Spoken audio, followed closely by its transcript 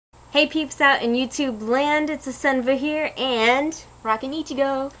Hey peeps out in YouTube land, it's Asenva here and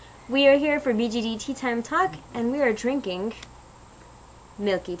RockinIchigo. We are here for BJD Tea Time Talk and we are drinking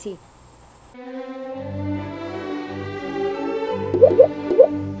milky tea.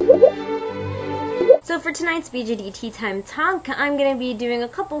 So for tonight's BJD Tea Time Talk, I'm going to be doing a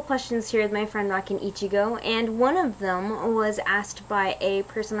couple questions here with my friend RockinIchigo, and one of them was asked by a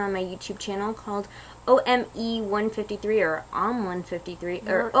person on my YouTube channel called OME153 or OM153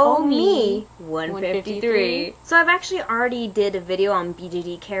 or OME153. So I've actually already did a video on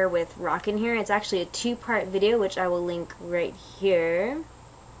BJD care with Rockin here. It's actually a two-part video which I will link right here.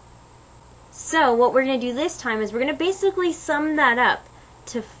 So what we're going to do this time is we're going to basically sum that up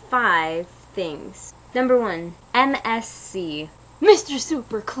to 5 things. Number 1, MSC. Mr.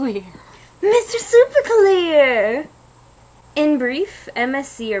 Super Clear. Mr. Super Clear! In brief,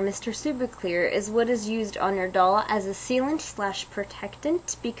 MSC or Mr. Super Clear is what is used on your doll as a sealant /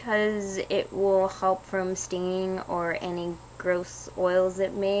 protectant because it will help from staining or any gross oils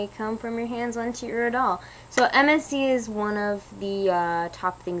that may come from your hands onto your doll. So MSC is one of the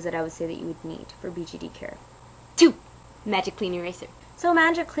top things that I would say that you would need for BJD care. 2, Magic Clean Eraser. So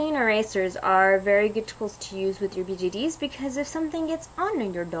Magic Clean erasers are very good tools to use with your BJDs because if something gets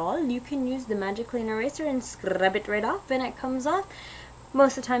on your doll, you can use the Magic Clean eraser and scrub it right off and it comes off.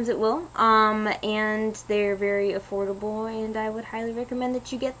 Most of the times it will, and they're very affordable, and I would highly recommend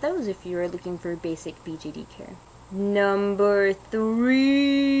that you get those if you are looking for basic BJD care. Number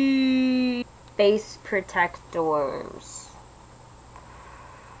 3, face protectors.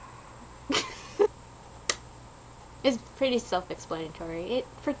 It's pretty self-explanatory. It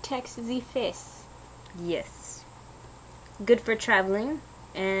protects the face. Yes. Good for traveling,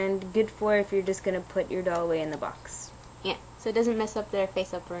 and good for if you're just going to put your doll away in the box. Yeah, so it doesn't mess up their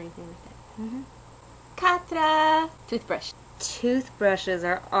face up or anything like that. Katra! Toothbrush. Toothbrushes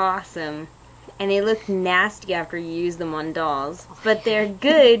are awesome, and they look nasty after you use them on dolls, but they're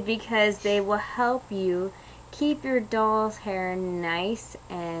good because they will help you keep your doll's hair nice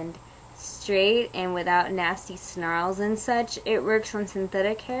and straight and without nasty snarls and such. It works on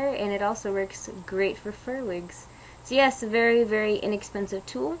synthetic hair, and it also works great for fur wigs. So yes, a very, very inexpensive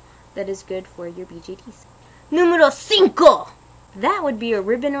tool that is good for your BJDs. Numero 5! That would be a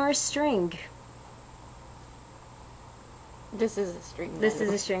ribbon or a string. This is a string. This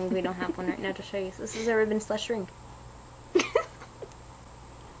is a string. We don't have one right now to show you. So this is a ribbon / string.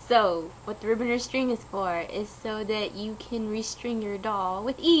 So, what the ribbon or string is for is so that you can restring your doll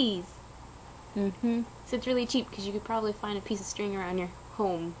with ease. So it's really cheap because you could probably find a piece of string around your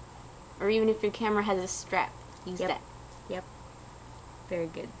home. Or even if your camera has a strap, use that. Yep. Very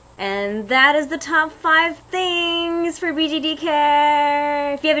good. And that is the top 5 things for BJD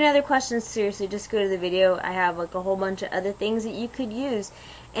care. If you have any other questions, seriously, just go to the video. I have like a whole bunch of other things that you could use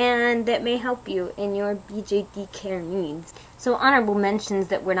and that may help you in your BJD care needs. So honorable mentions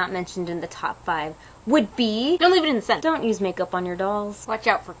that were not mentioned in the top 5 would be... Don't leave it in the sun. Don't use makeup on your dolls. Watch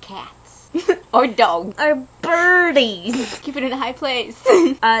out for cats. Or dogs. Or birdies. Keep it in a high place.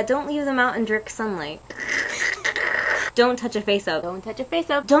 Don't leave them out in direct sunlight. Don't touch a face up. Don't touch a face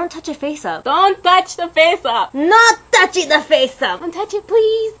up. Don't touch a face up. Don't touch the face up. Not touching the face up. Don't touch it,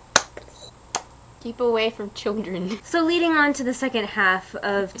 please. Keep away from children. So leading on to the second half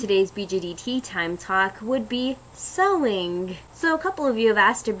of today's BJD Tea Time Talk would be sewing. So a couple of you have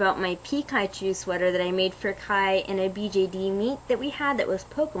asked about my Pikachu sweater that I made for Kai in a BJD meet that we had that was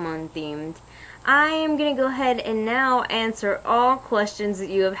Pokemon themed. I am going to go ahead and now answer all questions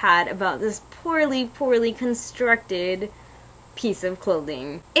that you have had about this poorly constructed piece of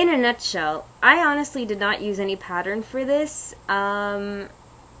clothing. In a nutshell, I honestly did not use any pattern for this.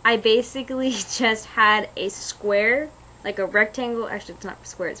 I basically just had a square, like a rectangle, actually it's not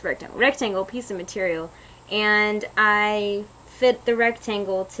square, it's rectangle piece of material, and I fit the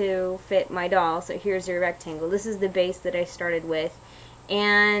rectangle to fit my doll. So here's your rectangle. This is the base that I started with,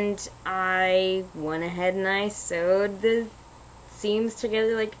 and I went ahead and I sewed the seams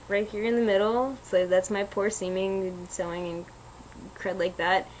together like right here in the middle. So that's my poor seaming and sewing and crud like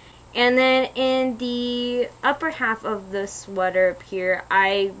that. And then in the upper half of the sweater up here,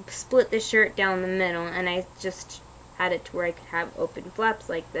 I split the shirt down the middle, and I just had it to where I could have open flaps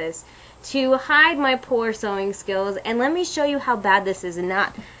like this to hide my poor sewing skills. And let me show you how bad this is, and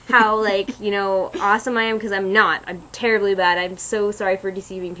not how, like, you know, awesome I am, because I'm not. I'm terribly bad. I'm so sorry for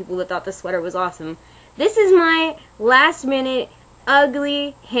deceiving people that thought the sweater was awesome. This is my last minute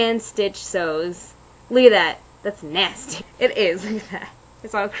ugly hand stitch sews. Look at that. That's nasty. It is. Look at that.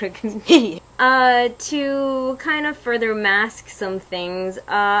 It's all crooked. To kind of further mask some things,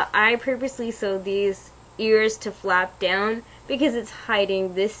 I purposely sewed these ears to flap down because it's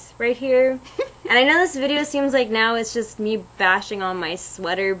hiding this right here. And I know this video seems like now it's just me bashing on my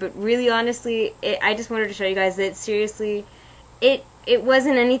sweater, but really honestly, I just wanted to show you guys that seriously, it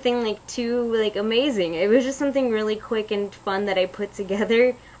wasn't anything like too like amazing. It was just something really quick and fun that I put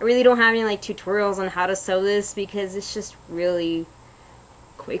together. I really don't have any like tutorials on how to sew this because it's just really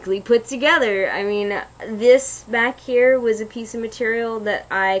quickly put together. I mean, this back here was a piece of material that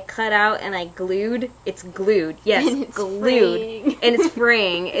I cut out and I glued. It's glued. Yes, it's glued. fraying. And it's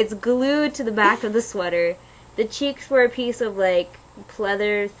fraying. It's glued to the back of the sweater. The cheeks were a piece of like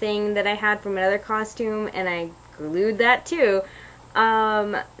pleather thing that I had from another costume and I glued that too.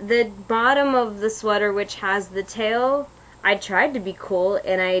 The bottom of the sweater, which has the tail, I tried to be cool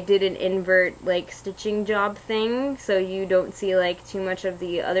and I did an invert like stitching job thing so you don't see like too much of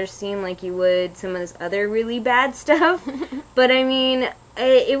the other seam like you would some of this other really bad stuff. But I mean,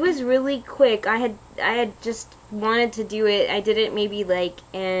 it was really quick. I had just wanted to do it. I did it maybe like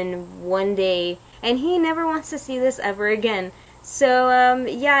in one day and he never wants to see this ever again. So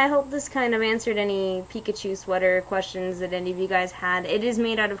yeah, I hope this kind of answered any Pikachu sweater questions that any of you guys had. It is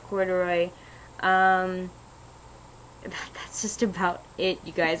made out of corduroy. That's just about it,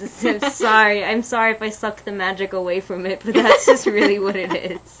 you guys. I'm sorry. I'm sorry if I sucked the magic away from it, but that's just really what it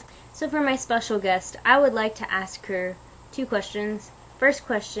is. So for my special guest, I would like to ask her 2 questions. First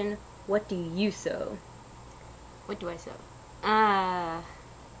question, what do you sew? What do I sew?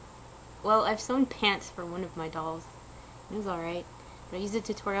 Well, I've sewn pants for one of my dolls. It was alright. But I used a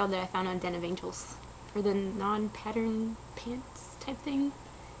tutorial that I found on Den of Angels for the non-pattern pants type thing.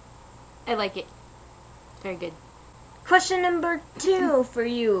 I like it. Very good. Question number 2 for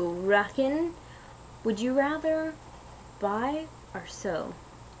you, Rockin'. Would you rather buy or sew?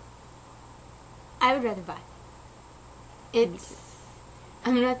 I would rather buy.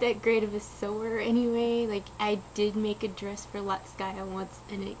 I'm not that great of a sewer anyway. Like, I did make a dress for Latskaya once,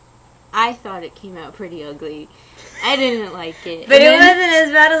 and I thought it came out pretty ugly. I didn't like it. But it wasn't as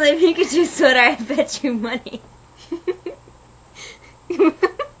bad as a Pikachu sweater, I bet you money.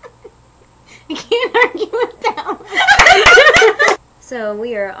 I can't argue with that one. So,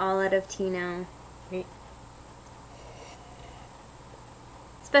 we are all out of tea now. Great.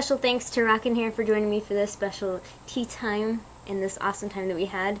 Special thanks to Rockin' here for joining me for this special tea time and this awesome time that we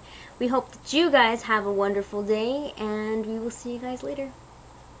had. We hope that you guys have a wonderful day, and we will see you guys later.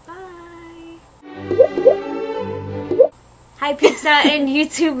 Bye! Hi peeps out in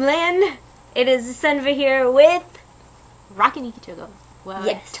YouTube land. It is Asenva here with RockinIchigo. Wow,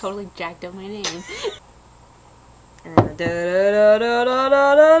 yes. I totally jacked up my name.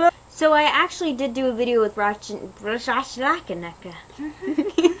 So I actually did do a video with Rockin.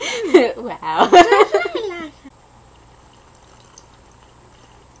 Wow.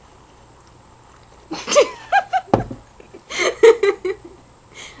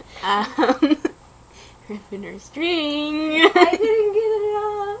 Ripping her string. I didn't get it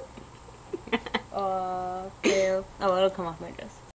off. Oh, fail. Oh, it'll come off my dress.